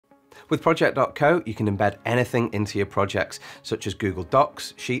With Project.co, you can embed anything into your projects, such as Google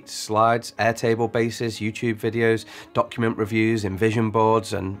Docs, Sheets, Slides, Airtable bases, YouTube videos, document reviews, InVision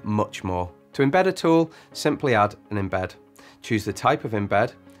boards, and much more. To embed a tool, simply add an embed. Choose the type of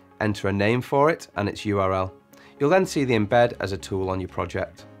embed, enter a name for it and its URL. You'll then see the embed as a tool on your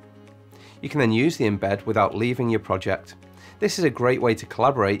project. You can then use the embed without leaving your project. This is a great way to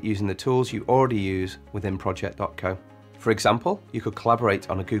collaborate using the tools you already use within Project.co. For example, you could collaborate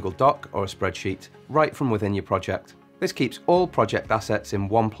on a Google Doc or a spreadsheet right from within your project. This keeps all project assets in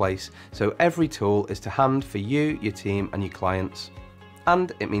one place, so every tool is to hand for you, your team, and your clients.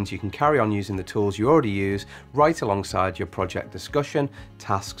 And it means you can carry on using the tools you already use right alongside your project discussion,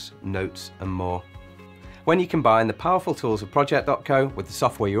 tasks, notes, and more. When you combine the powerful tools of Project.co with the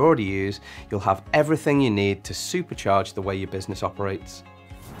software you already use, you'll have everything you need to supercharge the way your business operates.